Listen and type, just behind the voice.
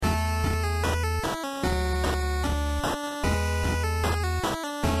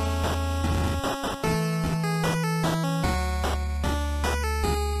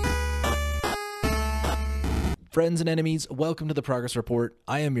Friends and enemies, welcome to the Progress Report.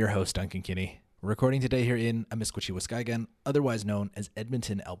 I am your host, Duncan Kinney. We're recording today here in Amiskwaciwâskahikan, otherwise known as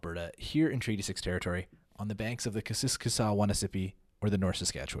Edmonton, Alberta, here in Treaty 6 territory, on the banks of the Kassiskasawanassipi or the North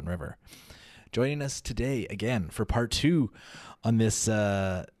Saskatchewan River. Joining us today again for part 2 on this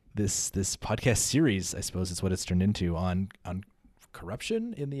this podcast series, I suppose is what it's turned into, on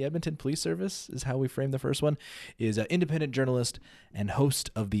corruption in the Edmonton Police Service is how we frame the first one, is an independent journalist and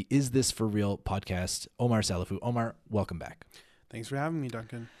host of the Is This For Real podcast, Oumar Salifou. Oumar, welcome back. Thanks for having me,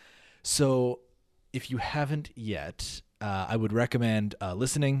 Duncan. So if you haven't yet, I would recommend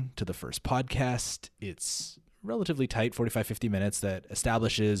listening to the first podcast. It's relatively tight, 45, 50 minutes, that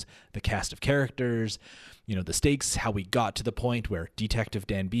establishes the cast of characters, the stakes, how we got to the point where Detective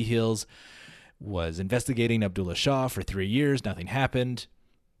Dan Behiels was investigating Abdullah Shah for 3 years. Nothing happened.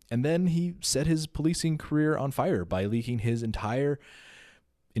 And then he set his policing career on fire by leaking his entire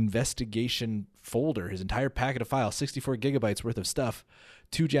investigation folder, his entire packet of files, 64 gigabytes worth of stuff,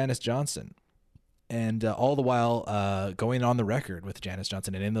 to Janice Johnston. And all the while going on the record with Janice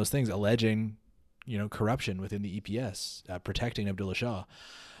Johnston and in those things alleging, corruption within the EPS, protecting Abdullah Shah.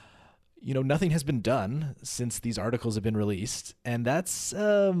 Nothing has been done since these articles have been released. And that's...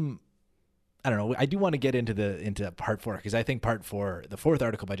 I don't know. I do want to get into part 4, because I think part 4, the 4th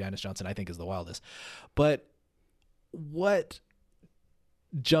article by Janice Johnston, I think is the wildest. But what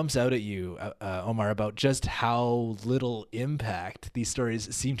jumps out at you, Oumar, about just how little impact these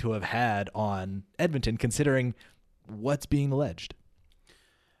stories seem to have had on Edmonton, considering what's being alleged?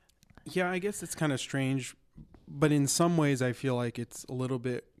 Yeah, I guess it's kind of strange, but in some ways I feel like it's a little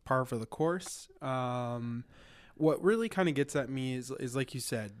bit par for the course. What really kind of gets at me is like you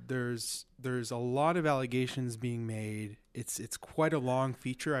said, there's a lot of allegations being made. It's quite a long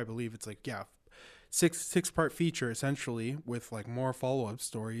feature. I believe it's six-part feature essentially, with like more follow-up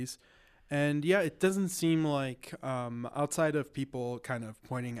stories. And yeah, it doesn't seem like outside of people kind of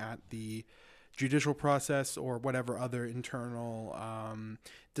pointing at the judicial process or whatever other internal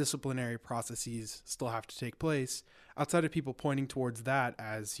disciplinary processes still have to take place, outside of people pointing towards that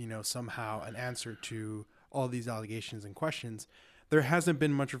as, somehow an answer to all these allegations and questions, there hasn't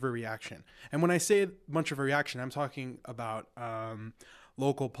been much of a reaction. And when I say much of a reaction, I'm talking about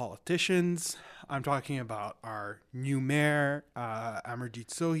local politicians. I'm talking about our new mayor, Amarjeet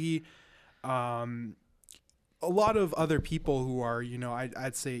Sohi. A lot of other people who are,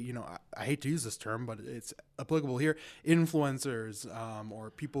 I'd say, I hate to use this term, but it's applicable here, influencers, or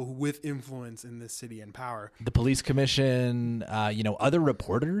people who with influence in this city and power. The police commission, other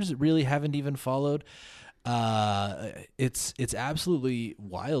reporters really haven't even followed. It's absolutely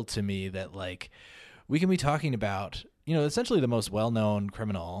wild to me that we can be talking about, essentially the most well-known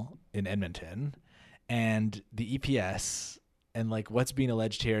criminal in Edmonton and the EPS and what's being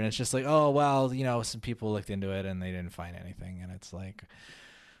alleged here. And it's just some people looked into it and they didn't find anything. And it's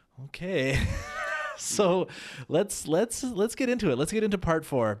okay. So let's get into it. Let's get into part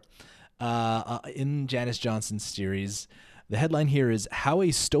 4, in Janice Johnston's series. The headline here is How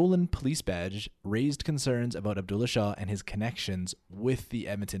a Stolen Police Badge Raised Concerns About Abdullah Shah and His Connections with the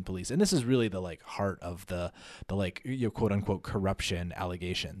Edmonton Police. And this is really the heart of the quote unquote corruption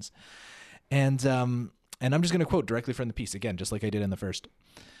allegations. And I'm just going to quote directly from the piece again, just like I did in the first.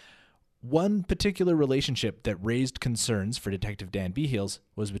 One particular relationship that raised concerns for Detective Dan Behiels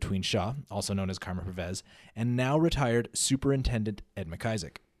was between Shah, also known as Karma Pervez, and now retired Superintendent Ed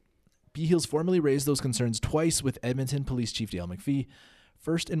McIsaac. Behiels formally raised those concerns twice with Edmonton Police Chief Dale McPhee,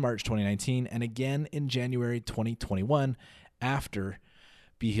 first in March 2019 and again in January 2021 after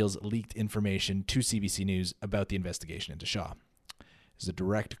Behiels leaked information to CBC News about the investigation into Shah. This is a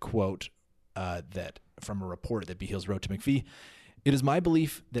direct quote that from a report that Behiels wrote to McPhee. It is my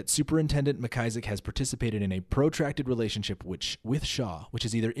belief that Superintendent McIsaac has participated in a protracted relationship with Shah, which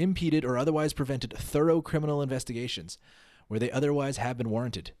has either impeded or otherwise prevented thorough criminal investigations where they otherwise have been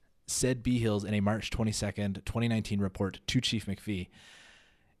warranted, said Behiels in a March 22nd, 2019 report to Chief McPhee.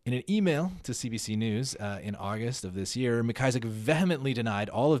 In an email to CBC News in August of this year, McIsaac vehemently denied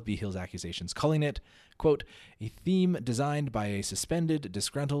all of Behiels' accusations, calling it, quote, a theme designed by a suspended,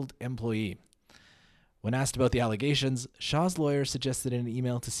 disgruntled employee. When asked about the allegations, Shah's lawyer suggested in an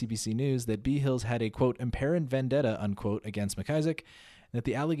email to CBC News that Behiels had a, quote, apparent vendetta, unquote, against McIsaac, and that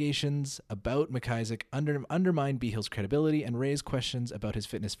the allegations about McIsaac undermine Behiels' credibility and raise questions about his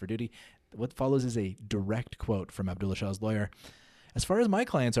fitness for duty. What follows is a direct quote from Abdullah Shah's lawyer. As far as my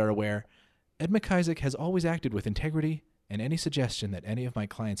clients are aware, Ed McIsaac has always acted with integrity, and any suggestion that any of my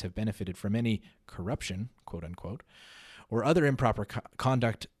clients have benefited from any corruption, quote unquote, or other improper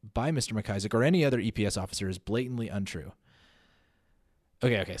conduct by Mr. McIsaac or any other EPS officer is blatantly untrue.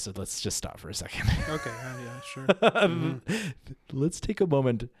 Okay. So let's just stop for a second. Okay. Yeah, sure. Mm-hmm. Let's take a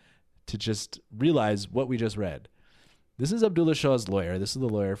moment to just realize what we just read. This is Abdullah Shah's lawyer. This is the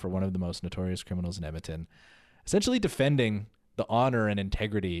lawyer for one of the most notorious criminals in Edmonton, essentially defending the honor and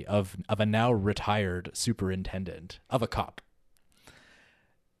integrity of a now retired superintendent of a cop.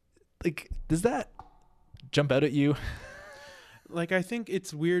 Like, does that jump out at you? Like, I think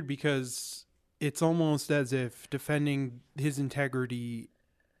it's weird because it's almost as if defending his integrity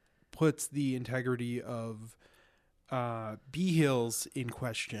puts the integrity of Behiels in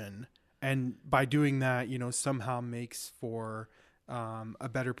question. And by doing that, somehow makes for a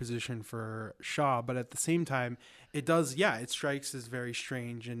better position for Shah. But at the same time, it strikes as very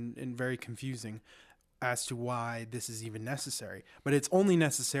strange and very confusing as to why this is even necessary. But it's only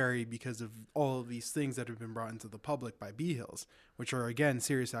necessary because of all of these things that have been brought into the public by Behiels, which are, again,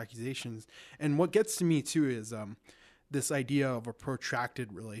 serious accusations. And what gets to me, too, is this idea of a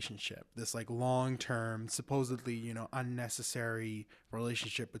protracted relationship, this like long-term, supposedly, unnecessary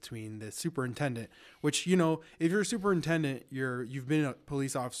relationship between the superintendent, which, if you're a superintendent, you've been a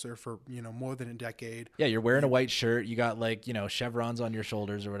police officer for, more than a decade. Yeah. You're wearing a white shirt. You got chevrons on your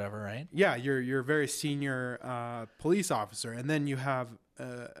shoulders or whatever, right? Yeah. You're a very senior police officer. And then you have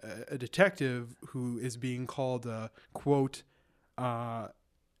a detective who is being called a quote, a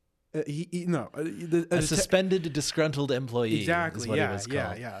suspended disgruntled employee. Exactly. Is what he was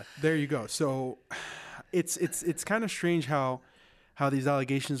called. Yeah. There you go. So it's kind of strange how these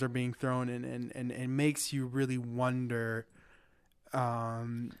allegations are being thrown and it makes you really wonder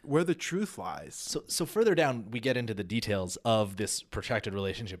where the truth lies. So further down, we get into the details of this protracted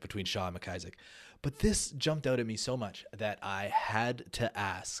relationship between Shah and McIsaac. But this jumped out at me so much that I had to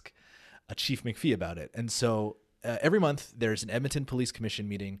ask Chief McPhee about it. And so every month there's an Edmonton Police Commission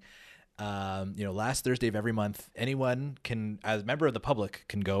meeting. Last Thursday of every month, anyone can, as a member of the public,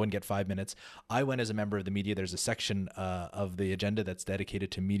 can go and get 5 minutes. I went as a member of the media. There's a section of the agenda that's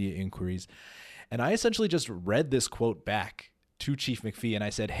dedicated to media inquiries. And I essentially just read this quote back to Chief McPhee. And I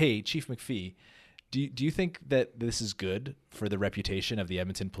said, hey, Chief McPhee, do you think that this is good for the reputation of the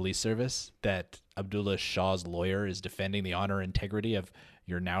Edmonton Police Service, that Abdullah Shah's lawyer is defending the honor and integrity of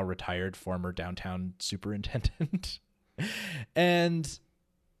your now retired former downtown superintendent? And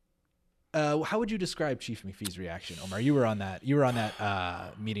how would you describe Chief McPhee's reaction, Oumar? You were on that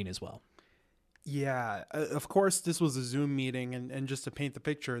meeting as well. Yeah, of course, this was a Zoom meeting, and just to paint the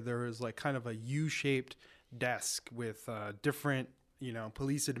picture, there was like kind of a U-shaped desk with different,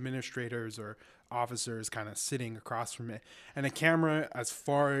 police administrators or officers kind of sitting across from it, and a camera as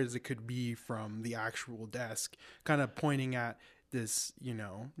far as it could be from the actual desk, kind of pointing at this,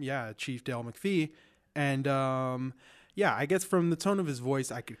 Chief Dale McPhee, and I guess from the tone of his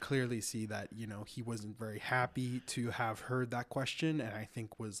voice, I could clearly see that, he wasn't very happy to have heard that question. And I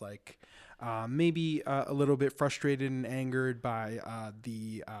think was like maybe a little bit frustrated and angered by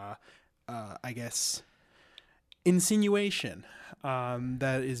the insinuation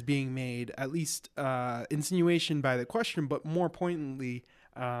that is being made, at least insinuation by the question, but more pointedly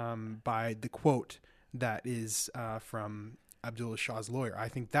by the quote that is from Abdullah Shah's lawyer. I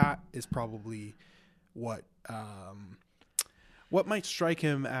think that is probably what might strike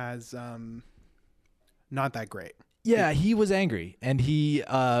him as not that great. Yeah, he was angry, and he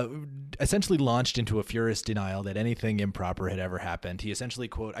essentially launched into a furious denial that anything improper had ever happened. He essentially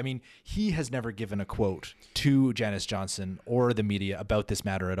he has never given a quote to Janice Johnston or the media about this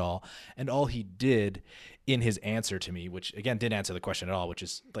matter at all. And all he did in his answer to me, which again didn't answer the question at all, which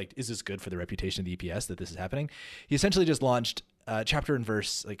is like, is this good for the reputation of the EPS that this is happening? He essentially just launched chapter and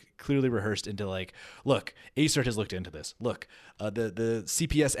verse, like clearly rehearsed into like, look, ACERT has looked into this. Look, the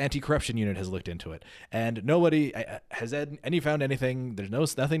CPS anti-corruption unit has looked into it, and nobody has found anything.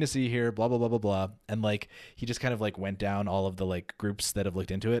 There's nothing to see here. Blah blah blah blah blah. And like he just kind of like went down all of the like groups that have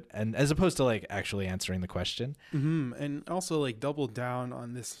looked into it, and as opposed to like actually answering the question. Mm-hmm. And also like doubled down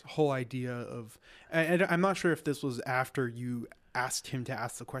on this whole idea of, and I'm not sure if this was after you asked him to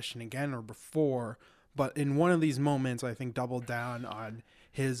ask the question again or before. But in one of these moments, I think doubled down on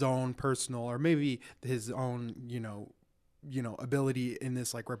his own personal, or maybe his own, ability in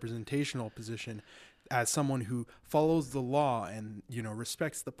this like representational position as someone who follows the law and,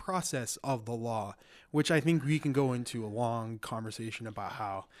 respects the process of the law, which I think we can go into a long conversation about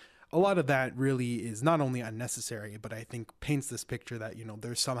how a lot of that really is not only unnecessary, but I think paints this picture that,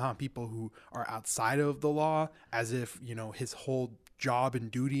 there's somehow people who are outside of the law, as if, his whole job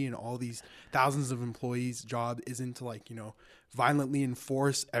and duty and all these thousands of employees' job isn't to like, violently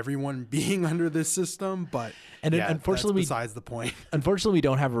enforce everyone being under this system. But unfortunately, that's besides the point. Unfortunately, we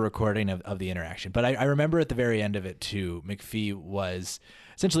don't have a recording of the interaction. But I remember at the very end of it too, McPhee was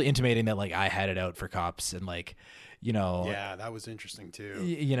essentially intimating that like I had it out for cops and like, Yeah, that was interesting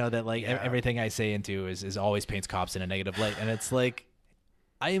too. That like everything I say into is always paints cops in a negative light. And it's like,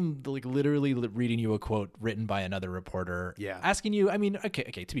 I am like literally reading you a quote written by another reporter, asking you. I mean,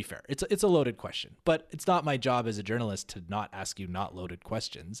 okay. To be fair, it's a loaded question, but it's not my job as a journalist to not ask you not loaded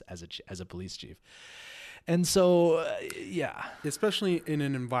questions as a police chief. And so, especially in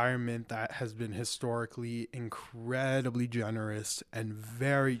an environment that has been historically incredibly generous and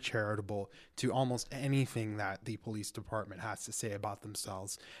very charitable to almost anything that the police department has to say about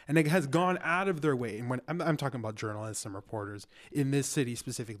themselves. And it has gone out of their way. And when I'm talking about journalists and reporters in this city,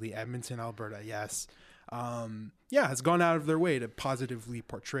 specifically Edmonton, Alberta, has gone out of their way to positively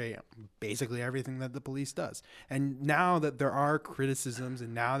portray basically everything that the police does. And now that there are criticisms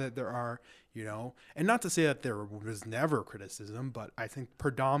and now that there are, and not to say that there was never criticism, but I think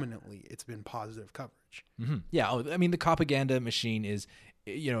predominantly it's been positive coverage. Mm-hmm. Yeah. I mean, the propaganda machine is,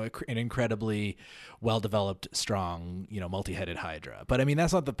 an incredibly well-developed, strong, multi-headed hydra. But I mean,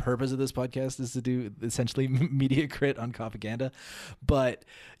 that's not the purpose of this podcast, is to do essentially media crit on propaganda. But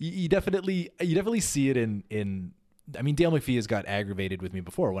you definitely see it in. I mean, Dale McPhee has got aggravated with me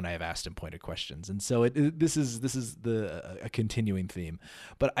before when I have asked him pointed questions, and so this is a continuing theme.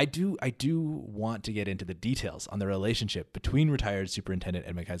 But I do want to get into the details on the relationship between retired Superintendent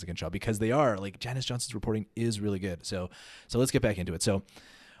Ed McIsaac and Shaw, because they are like Janice Johnston's reporting is really good. So let's get back into it. So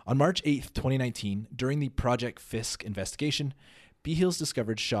on March 8th, 2019, during the Project Fisk investigation, Behiels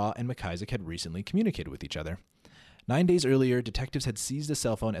discovered Shaw and McIsaac had recently communicated with each other. 9 days earlier, detectives had seized a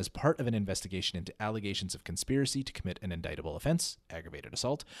cell phone as part of an investigation into allegations of conspiracy to commit an indictable offense, aggravated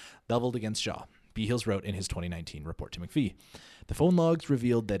assault, leveled against Shaw. Behiels wrote in his 2019 report to McPhee. The phone logs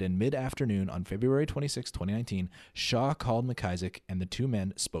revealed that in mid-afternoon on February 26, 2019, Shaw called McIsaac and the two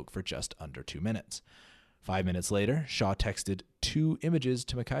men spoke for just under 2 minutes. 5 minutes later, Shaw texted 2 images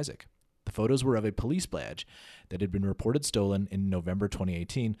to McIsaac. The photos were of a police badge that had been reported stolen in November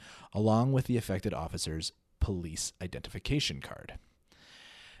 2018, along with the affected officer's police identification card.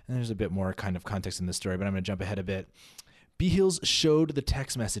 And there's a bit more kind of context in this story, but I'm going to jump ahead a bit. Behiels showed the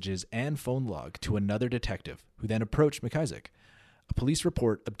text messages and phone log to another detective, who then approached McIsaac. A police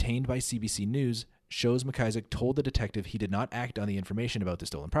report obtained by CBC News shows McIsaac told the detective he did not act on the information about the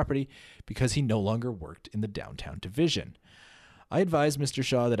stolen property because he no longer worked in the downtown division. I advised Mr.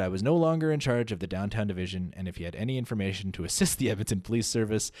 Shaw that I was no longer in charge of the downtown division, and if he had any information to assist the Edmonton Police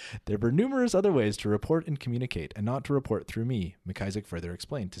Service, there were numerous other ways to report and communicate, and not to report through me, McIsaac further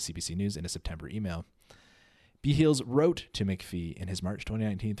explained to CBC News in a September email. Behiels wrote to McPhee in his March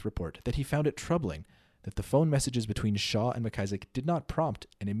 2019 report that he found it troubling that the phone messages between Shaw and McIsaac did not prompt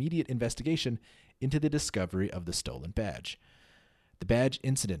an immediate investigation into the discovery of the stolen badge. The badge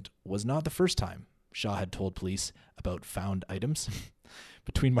incident was not the first time Shaw had told police about found items.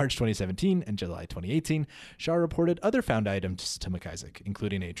 Between March 2017 and July 2018, Shaw reported other found items to McIsaac,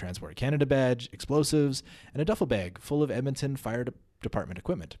 including a Transport Canada badge, explosives, and a duffel bag full of Edmonton Fire Department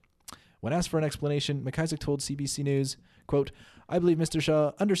equipment. When asked for an explanation, McIsaac told CBC News, quote, I believe Mr.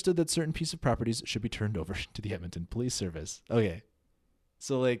 Shaw understood that certain pieces of properties should be turned over to the Edmonton Police Service. Okay,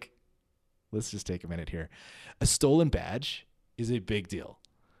 so let's just take a minute here. A stolen badge is a big deal.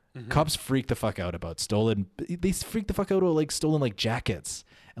 Mm-hmm. Cops freak the fuck out about stolen. They freak the fuck out about stolen jackets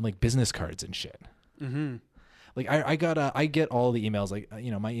and business cards and shit. Mm-hmm. I get all the emails.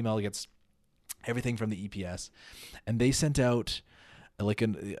 My email gets everything from the EPS, and they sent out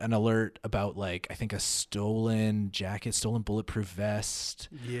an alert about I think a stolen jacket, stolen bulletproof vest.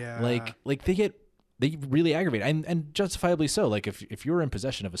 Yeah. They really aggravate, and justifiably so. If you're in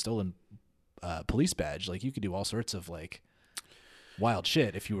possession of a stolen police badge, you could do all sorts of wild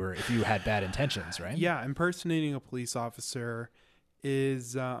shit if you had bad intentions, right? Yeah, impersonating a police officer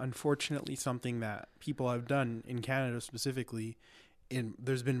is unfortunately something that people have done in Canada specifically.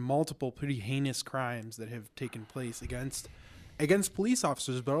 There's been multiple pretty heinous crimes that have taken place against police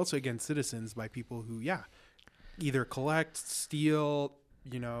officers, but also against citizens by people who, either collect, steal,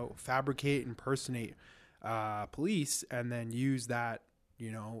 fabricate, impersonate police, and then use that,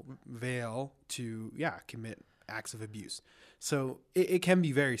 veil to, commit acts of abuse. So it can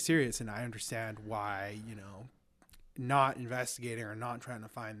be very serious, and I understand why, not investigating or not trying to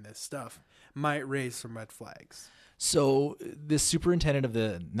find this stuff might raise some red flags. So this superintendent of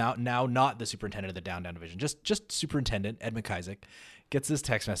the now not the superintendent of the downtown division, just Superintendent Ed McIsaac, gets this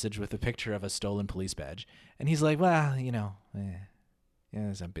text message with a picture of a stolen police badge, and he's like, well,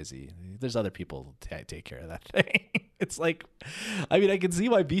 Yes, I'm busy. There's other people to take care of that thing. It's like, I mean, I can see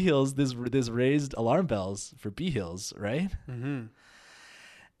why Behiels, this raised alarm bells for Behiels, right? Mm-hmm.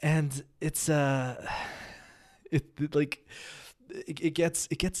 And it's it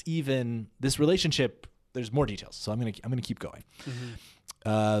gets even this relationship. There's more details, so I'm gonna keep going.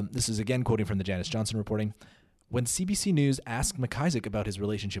 This is again quoting from the Janice Johnston reporting. When CBC News asked McIsaac about his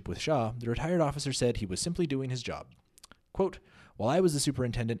relationship with Shah, the retired officer said he was simply doing his job. Quote, while I was the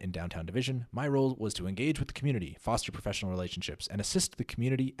superintendent in Downtown Division, my role was to engage with the community, foster professional relationships, and assist the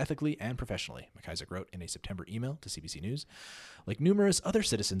community ethically and professionally, McIsaac wrote in a September email to CBC News. Like numerous other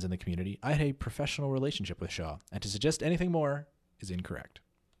citizens in the community, I had a professional relationship with Shah, and to suggest anything more is incorrect.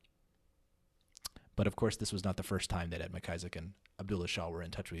 But of course, this was not the first time that Ed McIsaac and Abdullah Shah were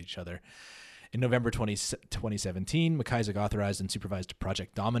in touch with each other. In November 2017, McIsaac authorized and supervised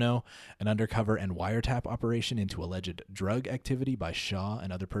Project Domino, an undercover and wiretap operation into alleged drug activity by Shah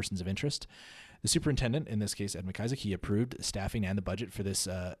and other persons of interest. The superintendent, in this case Ed McIsaac, he approved staffing and the budget for this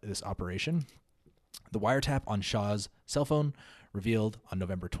operation. The wiretap on Shah's cell phone revealed on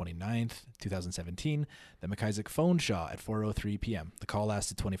November 29th, 2017, that McIsaac phoned Shah at 4:03 p.m. The call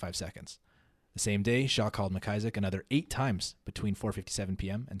lasted 25 seconds. The same day, Shah called McIsaac another 8 times between 4:57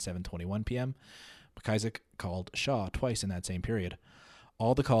 p.m. and 7:21 p.m. McIsaac called Shah twice in that same period.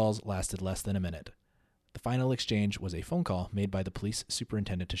 All the calls lasted less than a minute. The final exchange was a phone call made by the police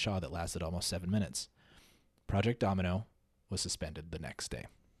superintendent to Shah that lasted almost 7 minutes. Project Domino was suspended the next day.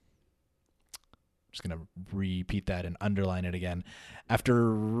 I'm just going to repeat that and underline it again.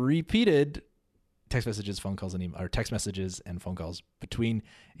 After repeated text messages, phone calls, and text messages and phone calls between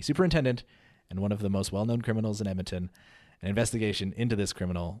a superintendent and one of the most well-known criminals in Edmonton, an investigation into this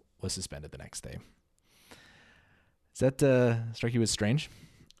criminal was suspended the next day. Does that strike you as strange?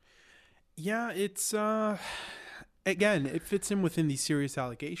 Yeah, it's again, it fits in within these serious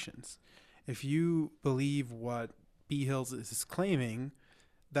allegations. If you believe what Behiels is claiming,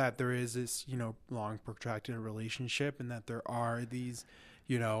 that there is this, long protracted relationship, and that there are these,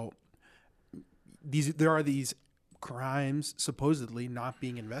 these crimes supposedly not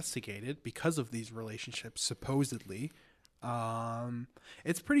being investigated because of these relationships, supposedly,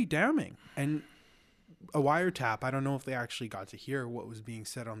 it's pretty damning. And a wiretap, I don't know if they actually got to hear what was being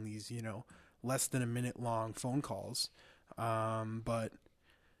said on these, less than a minute long phone calls. But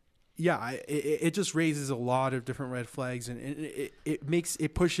yeah, it just raises a lot of different red flags, and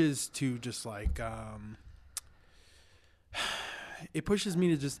it pushes to just like, it pushes me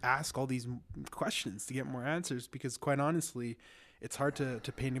to just ask all these questions to get more answers, because quite honestly, it's hard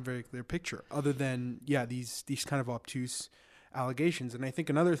to paint a very clear picture other than, these kind of obtuse allegations. And I think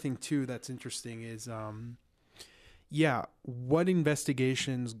another thing too that's interesting is, what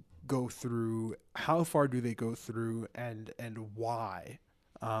investigations go through, how far do they go through, and why?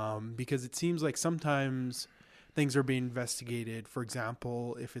 Because it seems like sometimes things are being investigated, for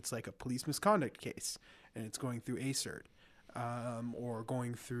example, if it's like a police misconduct case and it's going through ACERT, or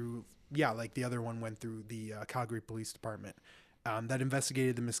going through, like the other one went through the Calgary Police Department, that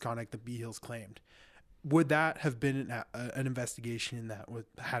investigated the misconduct that Behiels claimed. Would that have been an investigation that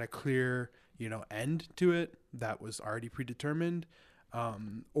had a clear, end to it that was already predetermined?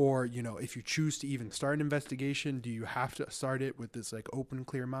 Or, if you choose to even start an investigation, do you have to start it with this like open,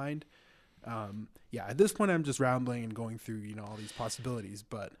 clear mind? At this point I'm just rambling and going through, all these possibilities,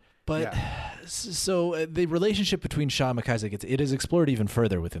 but so the relationship between Shah and McIsaac, it is explored even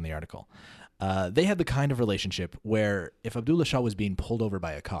further within the article. They had the kind of relationship where if Abdullah Shah was being pulled over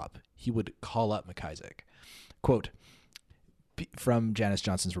by a cop, he would call up McIsaac. Quote, from Janice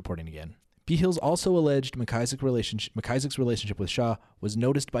Johnston's reporting again, Behiels also alleged McIsaac's relationship with Shah was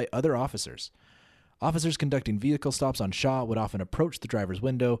noticed by other officers. Officers conducting vehicle stops on Shah would often approach the driver's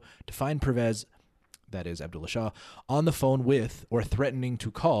window to find Pervez, that is Abdullah Shah, on the phone with or threatening to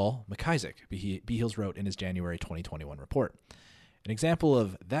call McIsaac, Behiels wrote in his January 2021 report. An example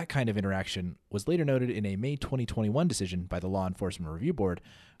of that kind of interaction was later noted in a May 2021 decision by the Law Enforcement Review Board,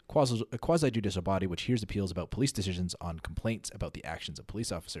 a quasi-judicial body which hears appeals about police decisions on complaints about the actions of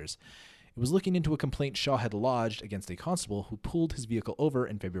police officers. It was looking into a complaint Shah had lodged against a constable who pulled his vehicle over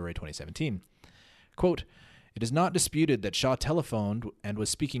in February 2017. Quote, it is not disputed that Shah telephoned and was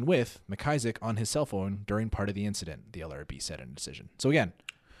speaking with McIsaac on his cell phone during part of the incident, the LRB said in a decision. So again.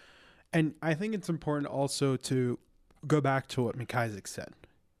 And I think it's important also to go back to what McIsaac said.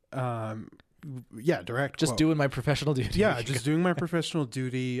 Direct just quote. Doing my professional duty. Yeah, just doing my professional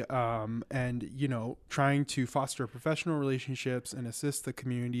duty, and, trying to foster professional relationships and assist the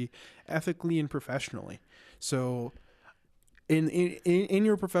community ethically and professionally. So in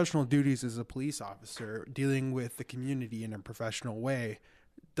your professional duties as a police officer, dealing with the community in a professional way,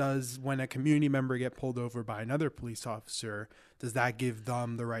 does when a community member get pulled over by another police officer, does that give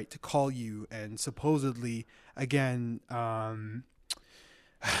them the right to call you and supposedly, again,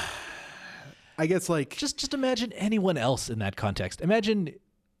 I guess like just imagine anyone else in that context. Imagine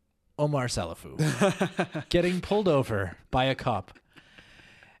Oumar Salifou getting pulled over by a cop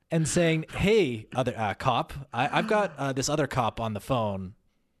and saying, "Hey, other cop, I've got this other cop on the phone."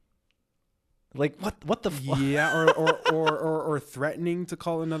 Like what the fuck? Yeah, or threatening to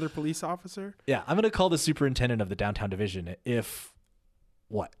call another police officer. Yeah, I'm gonna call the superintendent of the downtown division if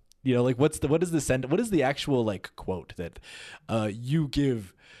what? You know, like what is the actual like quote that you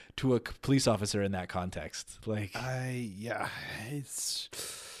give to a police officer in that context? Like it's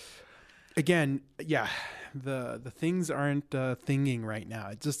again, the things aren't thinging right now.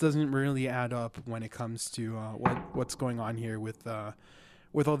 It just doesn't really add up when it comes to what's going on here with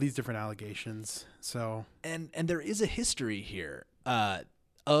all these different allegations. So and there is a history here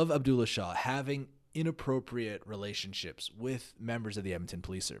of Abdullah Shah having inappropriate relationships with members of the Edmonton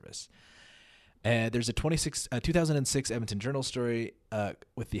Police Service. There's a 2006 Edmonton Journal story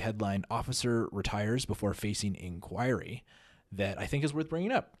with the headline "Officer Retires Before Facing Inquiry" that I think is worth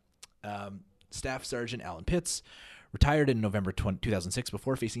bringing up. Staff Sergeant Alan Pitts retired in November 2006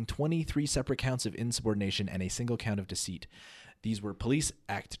 before facing 23 separate counts of insubordination and a single count of deceit. These were Police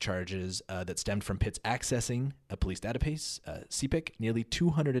Act charges that stemmed from Pitts accessing a police database, CPIC, nearly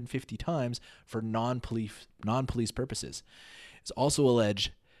 250 times for non-police purposes. It's also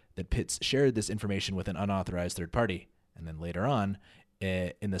alleged that Pitts shared this information with an unauthorized third party. And then later on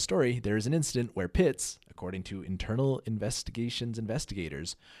in the story, there is an incident where Pitts, according to internal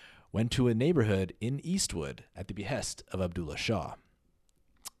investigators, went to a neighborhood in Eastwood at the behest of Abdullah Shah.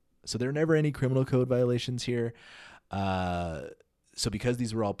 So there are never any criminal code violations here. So because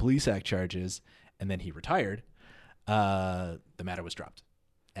these were all Police Act charges and then he retired, the matter was dropped.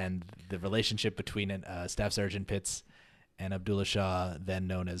 And the relationship between Staff Sergeant Pitts and Abdullah Shah, then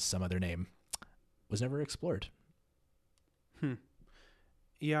known as some other name, was never explored.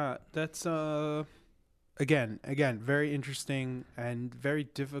 Yeah, that's again, very interesting and very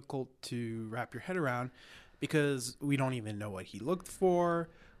difficult to wrap your head around because we don't even know what he looked for.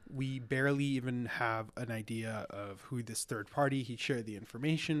 We barely even have an idea of who this third party he shared the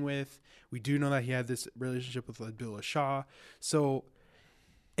information with. We do know that he had this relationship with Abdullah Shah. So,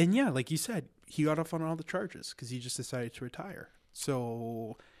 and yeah, like you said, he got off on all the charges because he just decided to retire.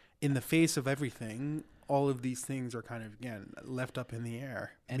 So in the face of everything, all of these things are kind of, again, left up in the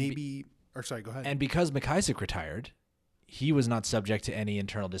air. And sorry, go ahead. And because McIsaac retired, he was not subject to any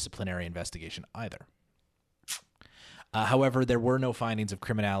internal disciplinary investigation either. However, there were no findings of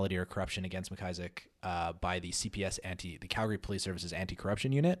criminality or corruption against McIsaac by the CPS the Calgary Police Service's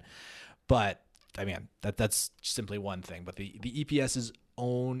anti-corruption unit. But I mean, that's simply one thing. But the EPS's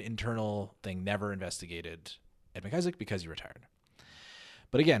own internal thing never investigated Ed McIsaac because he retired.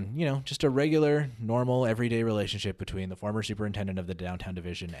 But again, you know, just a regular, normal, everyday relationship between the former superintendent of the downtown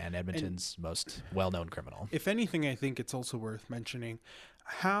division and Edmonton's most well-known criminal. If anything, I think it's also worth mentioning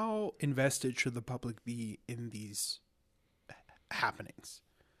how invested should the public be in these happenings,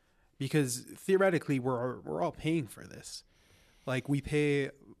 because theoretically we're all paying for this. Like we pay,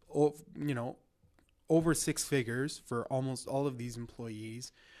 over six figures for almost all of these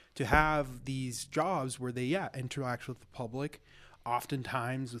employees to have these jobs where they interact with the public,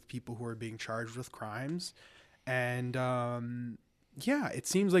 oftentimes with people who are being charged with crimes. And it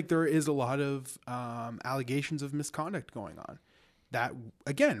seems like there is a lot of allegations of misconduct going on that,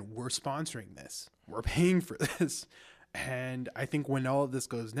 again, we're sponsoring this, we're paying for this. And I think when all of this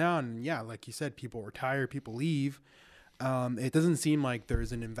goes down, like you said, people retire, people leave. It doesn't seem like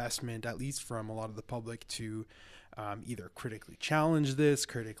there's an investment, at least from a lot of the public, to either critically challenge this,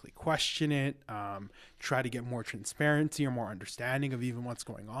 critically question it, try to get more transparency or more understanding of even what's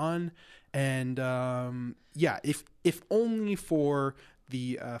going on. And if only for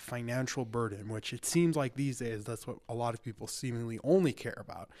the financial burden, which it seems like these days that's what a lot of people seemingly only care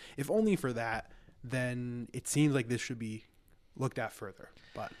about. If only for that, then it seems like this should be looked at further.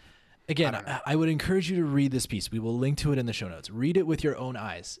 But again, I would encourage you to read this piece. We will link to it in the show notes. Read it with your own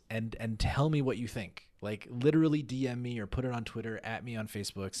eyes and tell me what you think. Like literally DM me or put it on Twitter, at me on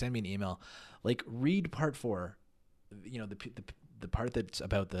Facebook, send me an email. Like read part 4, the part that's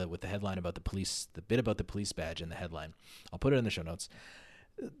about with the headline about the police, the bit about the police badge in the headline. I'll put it in the show notes.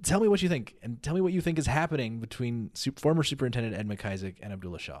 Tell me what you think and tell me what you think is happening between former Superintendent Ed McIsaac and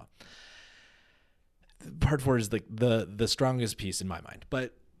Abdullah Shah. Part 4 is the strongest piece in my mind,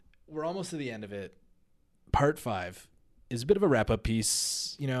 but we're almost to the end of it. Part 5, is a bit of a wrap-up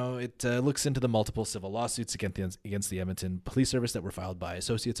piece. It looks into the multiple civil lawsuits against the Edmonton Police Service that were filed by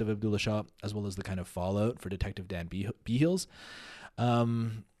associates of Abdullah Shah, as well as the kind of fallout for Detective Dan Behiels.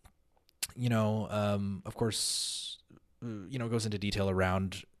 Of course, goes into detail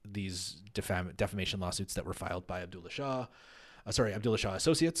around these defamation lawsuits that were filed by Abdullah Shah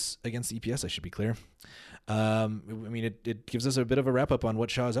Associates against the EPS, I should be clear. It gives us a bit of a wrap-up on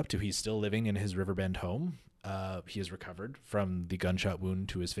what Shah is up to. He's still living in his Riverbend home. He has recovered from the gunshot wound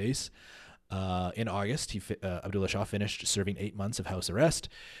to his face. In August, Abdullah Shah finished serving 8 months of house arrest.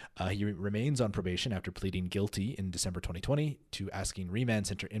 He remains on probation after pleading guilty in December 2020 to asking remand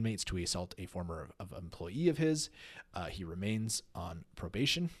center inmates to assault a former employee of his. He remains on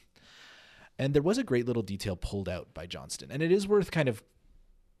probation. And there was a great little detail pulled out by Johnston, and it is worth kind of,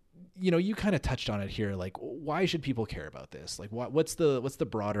 you kind of touched on it here. Like, why should people care about this? Like, what's the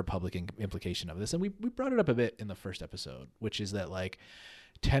broader public implication of this? And we brought it up a bit in the first episode, which is that like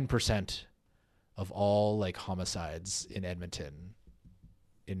 10% of all like homicides in Edmonton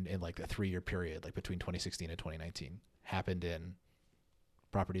in like the 3-year period, like between 2016 and 2019, happened in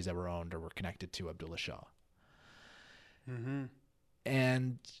properties that were owned or were connected to Abdullah Shah. Mm-hmm.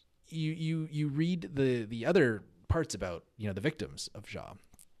 And you read the other parts about, the victims of Shah.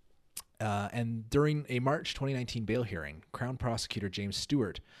 And during a March 2019 bail hearing, Crown Prosecutor James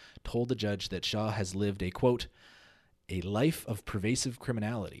Stewart told the judge that Shah has lived a, quote, a life of pervasive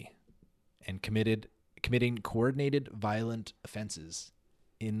criminality and committing coordinated violent offenses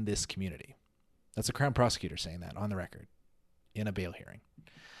in this community. That's a Crown Prosecutor saying that on the record in a bail hearing.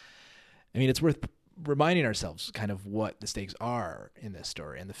 I mean, it's worth reminding ourselves kind of what the stakes are in this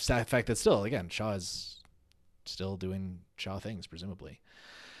story, and the fact that still, again, Shah is still doing Shah things, presumably.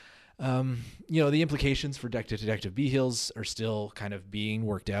 The implications for Detective Behiels are still kind of being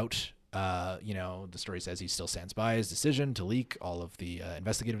worked out. The story says he still stands by his decision to leak all of the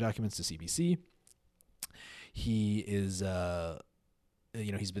investigative documents to CBC. He is,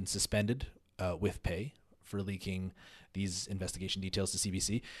 he's been suspended with pay for leaking these investigation details to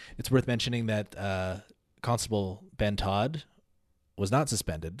CBC. It's worth mentioning that Constable Ben Todd was not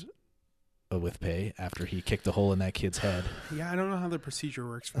suspended with pay after he kicked a hole in that kid's head. Yeah, I don't know how the procedure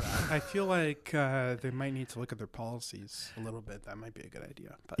works for that. I feel like they might need to look at their policies a little bit. That might be a good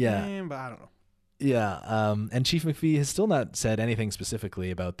idea. But, but I don't know. Yeah, and Chief McPhee has still not said anything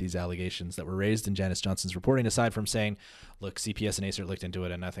specifically about these allegations that were raised in Janice Johnston's reporting, aside from saying, look, CPS and ACERT looked into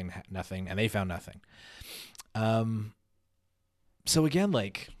it and nothing, and they found nothing. So again,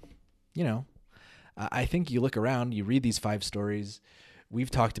 I think you look around, you read these 5 stories. We've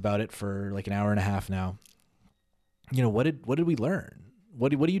talked about it for like an hour and a half now. What did we learn?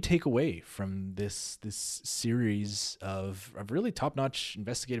 What do you take away from this series of really top-notch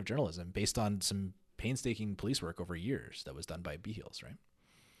investigative journalism based on some painstaking police work over years that was done by Behiels, right?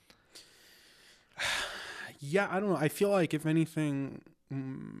 Yeah, I don't know. I feel like, if anything,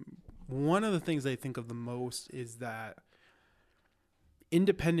 one of the things I think of the most is that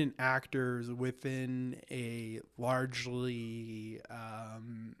independent actors within a largely,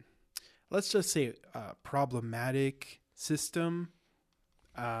 let's just say, problematic system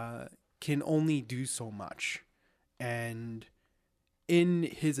can only do so much. And in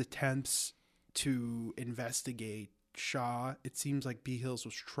his attempts to investigate Shah, it seems like Behiels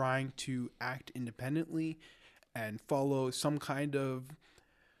was trying to act independently and follow some kind of,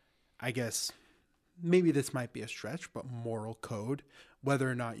 I guess, maybe this might be a stretch, but moral code, whether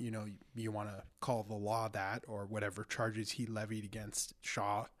or not, you want to call the law that, or whatever charges he levied against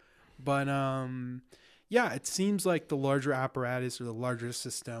Shah. But, yeah, it seems like the larger apparatus or the larger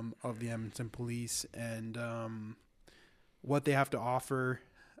system of the Edmonton Police and what they have to offer,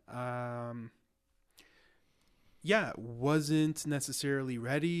 wasn't necessarily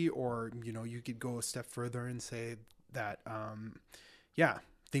ready. Or, you could go a step further and say that,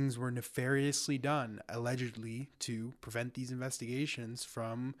 things were nefariously done, allegedly, to prevent these investigations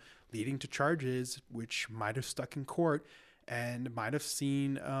from leading to charges which might have stuck in court and might have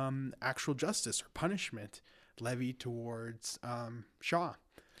seen actual justice or punishment levied towards Shah.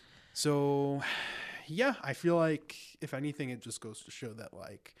 So, yeah, I feel like, if anything, it just goes to show that,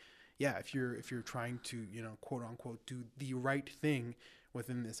 if you're trying to, quote unquote, do the right thing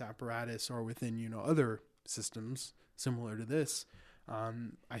within this apparatus or within, other systems similar to this,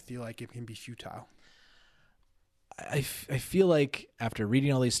 I feel like it can be futile. I feel like after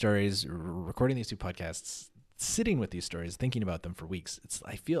reading all these stories, recording these 2 podcasts, sitting with these stories, thinking about them for weeks,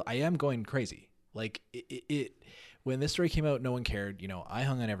 I am going crazy. Like it when this story came out, no one cared. I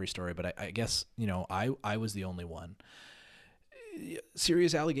hung on every story, but I guess, I was the only one.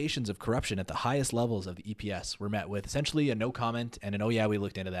 serious allegations of corruption at the highest levels of the EPS were met with essentially a no comment and an, oh yeah, we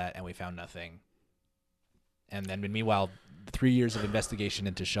looked into that and we found nothing. And then meanwhile, 3 years of investigation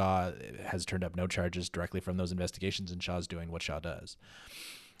into Shah has turned up no charges directly from those investigations, and Shah's doing what Shah does.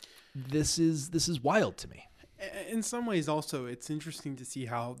 This is wild to me. In some ways also, it's interesting to see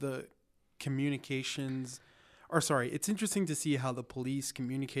how the it's interesting to see how the police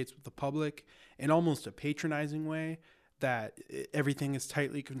communicates with the public in almost a patronizing way, that everything is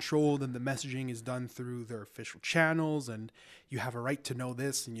tightly controlled and the messaging is done through their official channels, and you have a right to know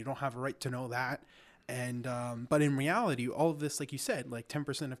this and you don't have a right to know that. And but in reality, all of this, like you said, like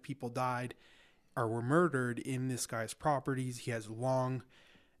 10% of people died or were murdered in this guy's properties. He has long,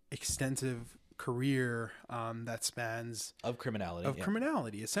 extensive career that spans Of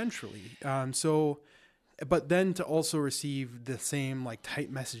criminality, essentially. But then to also receive the same like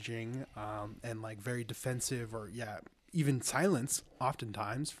tight messaging and like very defensive or even silence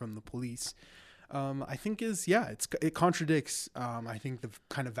oftentimes from the police, I think it contradicts I think the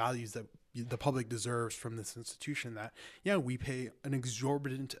kind of values that the public deserves from this institution that we pay an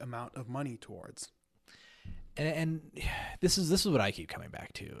exorbitant amount of money towards. And this is what I keep coming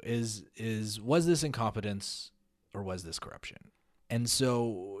back to is was this incompetence or was this corruption? And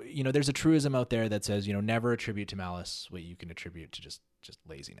so, there's a truism out there that says, never attribute to malice what you can attribute to just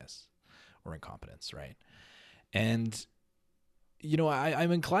laziness or incompetence, right? And,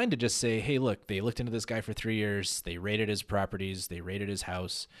 I'm inclined to just say, hey, look, they looked into this guy for 3 years. They raided his properties. They raided his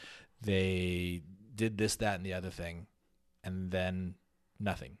house. They did this, that, and the other thing. And then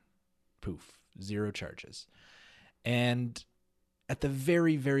nothing. Poof. 0 charges. And at the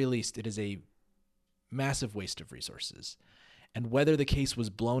very, very least, it is a massive waste of resources. And whether the case was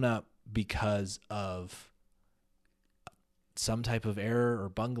blown up because of some type of error or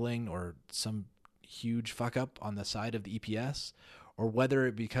bungling or some huge fuck up on the side of the EPS, or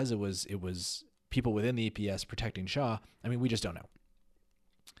whether because it was people within the EPS protecting Shah, we just don't know.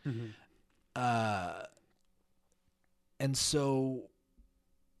 Mm-hmm. And so,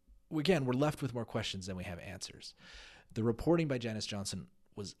 again, we're left with more questions than we have answers. The reporting by Janice Johnston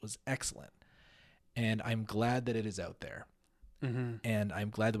was excellent, and I'm glad that it is out there. Mm-hmm. And I'm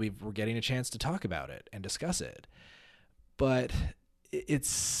glad that we're getting a chance to talk about it and discuss it. But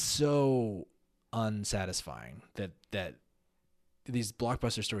it's so unsatisfying that these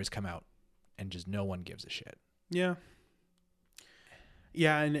blockbuster stories come out and just no one gives a shit. Yeah.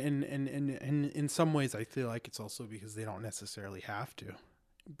 Yeah, and in some ways I feel like it's also because they don't necessarily have to.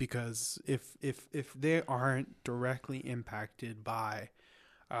 Because if they aren't directly impacted by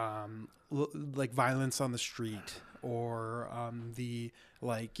like violence on the street or the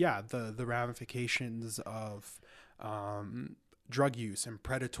ramifications of drug use and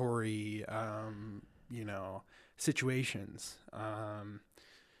predatory situations,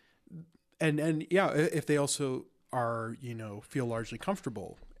 if they also are feel largely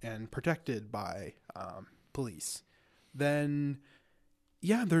comfortable and protected by police, then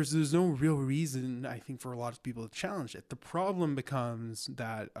there's no real reason, I think, for a lot of people to challenge it. The problem becomes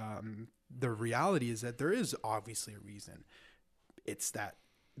that the reality is that there is obviously a reason. It's that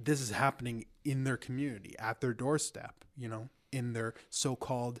this is happening in their community, at their doorstep, in their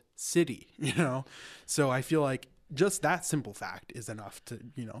so-called city, So I feel like just that simple fact is enough to,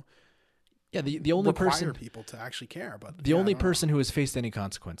 the only require people to actually care. But the only person who has faced any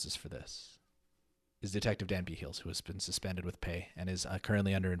consequences for this is Detective Dan Behiels, who has been suspended with pay and is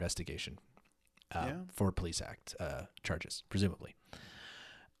currently under investigation for Police Act charges, presumably.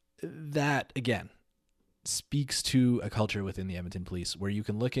 That, again, speaks to a culture within the Edmonton Police where you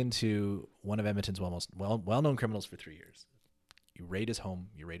can look into one of Edmonton's most well-known criminals for 3 years. You raid his home,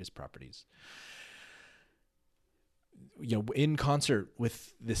 you raid his properties. In concert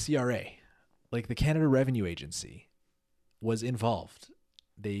with the CRA, like the Canada Revenue Agency was involved.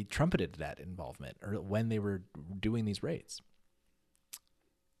 They trumpeted that involvement or when they were doing these raids.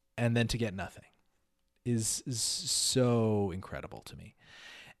 And then to get nothing is so incredible to me.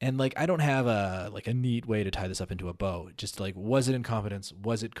 And I don't have a neat way to tie this up into a bow. Just was it incompetence?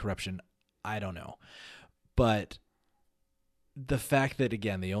 Was it corruption? I don't know. But the fact that,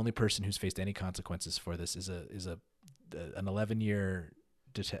 again, the only person who's faced any consequences for this is an 11-year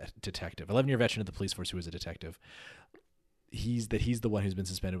detective, 11-year veteran of the police force who is a detective. He's the one who's been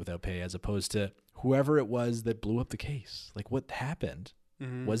suspended without pay, as opposed to whoever it was that blew up the case. What happened?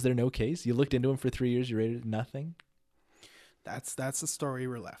 Mm-hmm. Was there no case? You looked into him for 3 years. You rated nothing. That's the story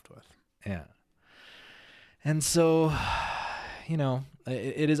we're left with. Yeah. And so,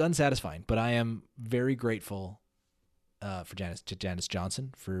 it is unsatisfying, but I am very grateful for Janice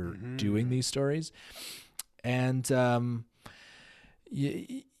Johnston for doing these stories. And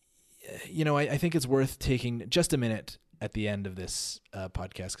I think it's worth taking just a minute at the end of this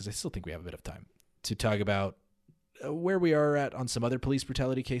podcast, because I still think we have a bit of time to talk about where we are at on some other police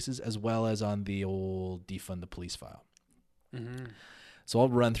brutality cases, as well as on the old defund the police file. Mm-hmm. So I'll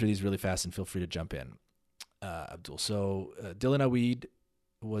run through these really fast and feel free to jump in, Abdul. So Dylan Aweed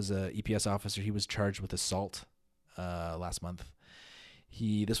was a EPS officer. He was charged with assault last month.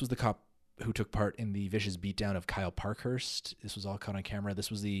 This was the cop who took part in the vicious beatdown of Kyle Parkhurst. This was all caught on camera.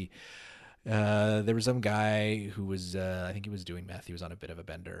 This was there was some guy who was, I think he was doing meth. He was on a bit of a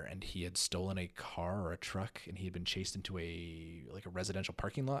bender, and he had stolen a car or a truck, and he had been chased into a residential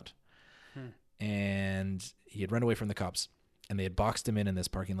parking lot. And he had run away from the cops, and they had boxed him in this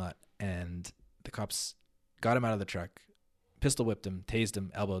parking lot, and the cops got him out of the truck, pistol whipped him, tased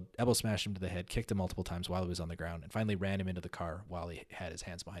him, elbow smashed him to the head, kicked him multiple times while he was on the ground, and finally ran him into the car while he had his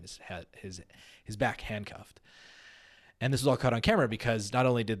hands behind his back, handcuffed. And this was all caught on camera because not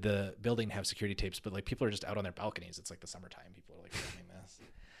only did the building have security tapes, but like people are just out on their balconies. It's like the summertime. People are like filming this.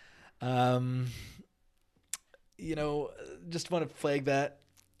 Just want to flag that.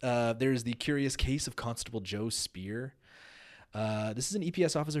 There's the curious case of Constable Joe Spear. This is an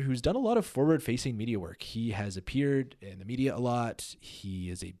EPS officer who's done a lot of forward-facing media work. He has appeared in the media a lot.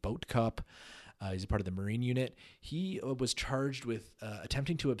 He is a boat cop. He's a part of the Marine unit. He was charged with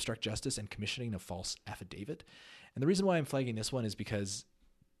attempting to obstruct justice and commissioning a false affidavit. And the reason why I'm flagging this one is because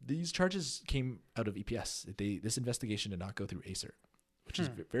these charges came out of EPS. This investigation did not go through ACERT, which is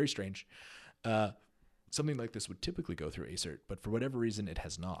very strange. Something like this would typically go through ACERT, but for whatever reason, it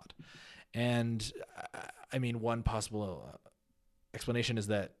has not. And I mean, one possible explanation is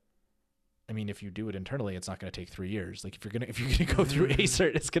that, I mean, if you do it internally, it's not going to take 3 years. Like if you're gonna go through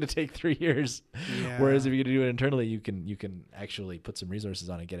ACERT, it's going to take 3 years. Yeah. Whereas if you're going to do it internally, you can actually put some resources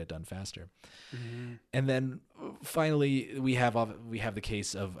on and get it done faster. Mm-hmm. And then finally, we have the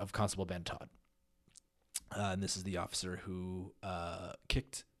case of Constable Ben Todd, and this is the officer who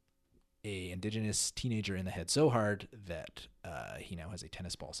kicked a Indigenous teenager in the head so hard that he now has a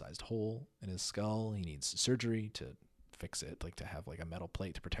tennis ball sized hole in his skull. He needs surgery to fix it, like to have like a metal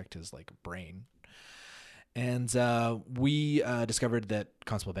plate to protect his like brain. And we discovered that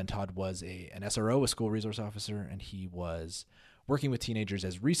Constable Ben Todd was an SRO, a school resource officer, and he was working with teenagers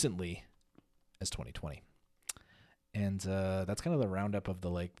as recently as 2020. And that's kind of the roundup of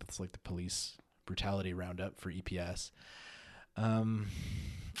that's like the police brutality roundup for EPS. And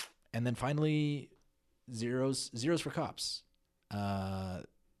then finally, zeros for cops. Budget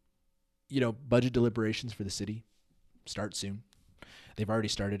deliberations for the city start soon. They've already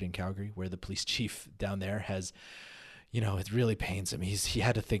started in Calgary, where the police chief down there has, it really pains him. He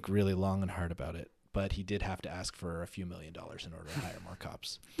had to think really long and hard about it, but he did have to ask for a few $1 million in order to hire more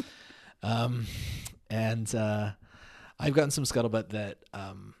cops. And I've gotten some scuttlebutt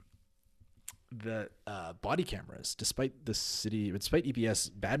that body cameras, despite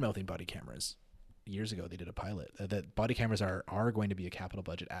EPS bad-mouthing body cameras, years ago they did a pilot, that body cameras are going to be a capital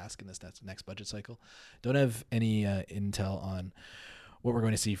budget ask in this next budget cycle. Don't have any intel on what we're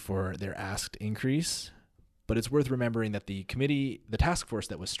going to see for their asked increase, but it's worth remembering that the task force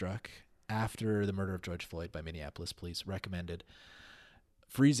that was struck after the murder of George Floyd by Minneapolis police recommended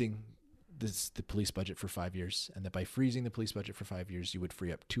freezing the police budget for 5 years, and that by freezing the police budget for 5 years, you would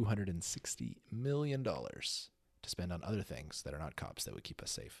free up $260 million to spend on other things that are not cops that would keep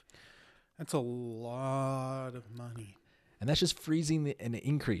us safe. That's a lot of money. And that's just freezing an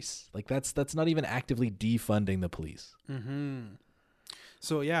increase. Like that's not even actively defunding the police. Mm-hmm.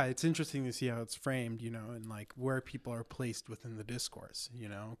 So yeah, it's interesting to see how it's framed, and like where people are placed within the discourse,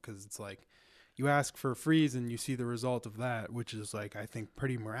 because it's like you ask for a freeze and you see the result of that, which is like, I think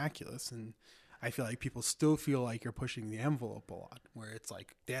pretty miraculous. And I feel like people still feel like you're pushing the envelope a lot, where it's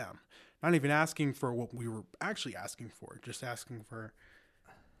like, damn, not even asking for what we were actually asking for, just asking for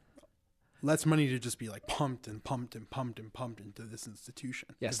less money to just be like pumped and pumped and pumped and pumped into this institution.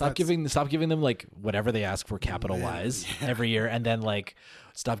 Yeah, stop giving them like whatever they ask for capital wise every year, and then like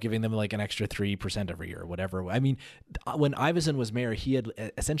stop giving them like an extra 3% every year or whatever. I mean, when Iveson was mayor, he had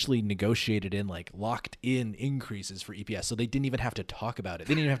essentially negotiated in like locked in increases for EPS, so they didn't even have to talk about it.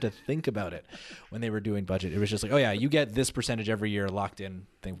 They didn't even have to think about it when they were doing budget. It was just like, oh yeah, you get this percentage every year locked in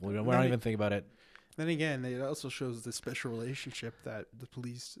thing. We don't even think about it. Then again, it also shows the special relationship that the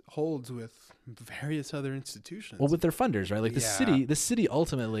police holds with various other institutions. Well, with their funders, right? Like the city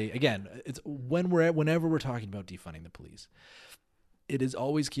ultimately, again, it's whenever we're talking about defunding the police, it is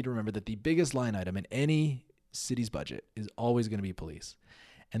always key to remember that the biggest line item in any city's budget is always going to be police.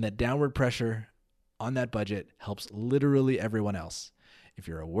 And that downward pressure on that budget helps literally everyone else. If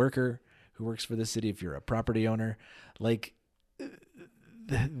you're a worker who works for the city, if you're a property owner, like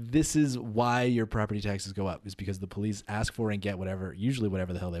this is why your property taxes go up, is because the police ask for and get usually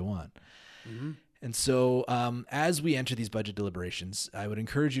whatever the hell they want. Mm-hmm. And so as we enter these budget deliberations, I would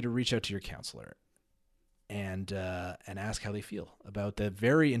encourage you to reach out to your counselor and ask how they feel about the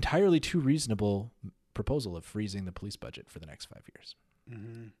entirely too reasonable proposal of freezing the police budget for the next 5 years.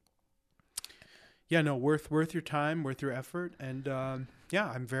 Mm-hmm. Yeah, no, worth your time, worth your effort. And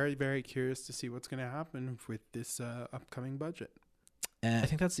I'm very, very curious to see what's going to happen with this upcoming budget. And I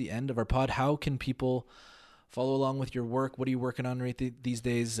think that's the end of our pod. How can people follow along with your work? What are you working on these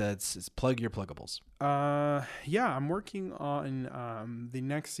days? It's plug your pluggables. I'm working on the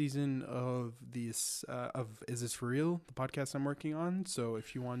next season of this of Is This For Real, the podcast I'm working on. So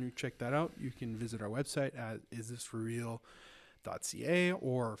if you want to check that out, you can visit our website at isthisforreal.ca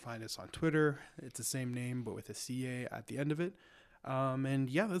or find us on Twitter. It's the same name but with a CA at the end of it.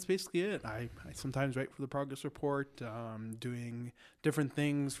 That's basically it. I sometimes write for the Progress Report, doing different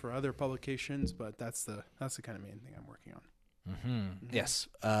things for other publications, but that's the kind of main thing I'm working on. Mm-hmm. Mm-hmm. Yes.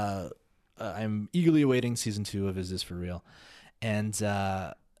 I'm eagerly awaiting season 2 of Is This For Real? And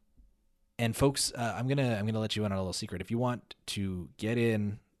folks, I'm gonna let you in on a little secret. If you want to get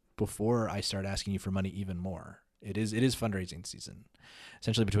in before I start asking you for money even more, it is fundraising season.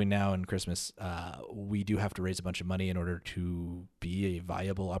 Essentially, between now and Christmas, we do have to raise a bunch of money in order to be a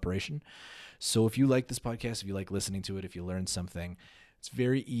viable operation. So if you like this podcast, if you like listening to it, if you learn something, it's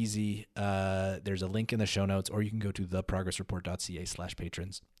very easy. There's a link in the show notes, or you can go to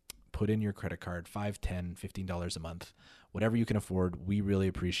theprogressreport.ca/patrons. Put in your credit card, $5, $10, $15 a month, whatever you can afford. We really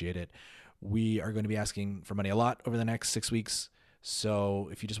appreciate it. We are going to be asking for money a lot over the next 6 weeks. So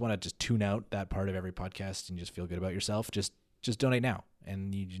if you just want to just tune out that part of every podcast and just feel good about yourself, just donate now.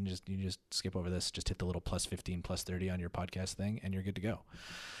 And you just skip over this. Just hit the little +15, +30 on your podcast thing, and you're good to go.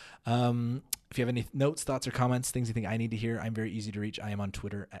 If you have any notes, thoughts, or comments, things you think I need to hear, I'm very easy to reach. I am on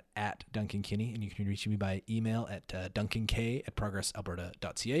Twitter at Duncan Kinney, and you can reach me by email at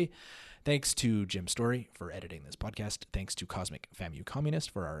duncank@progressalberta.ca. Thanks to Jim Story for editing this podcast. Thanks to Cosmic FAMU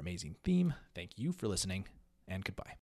Communist for our amazing theme. Thank you for listening, and goodbye.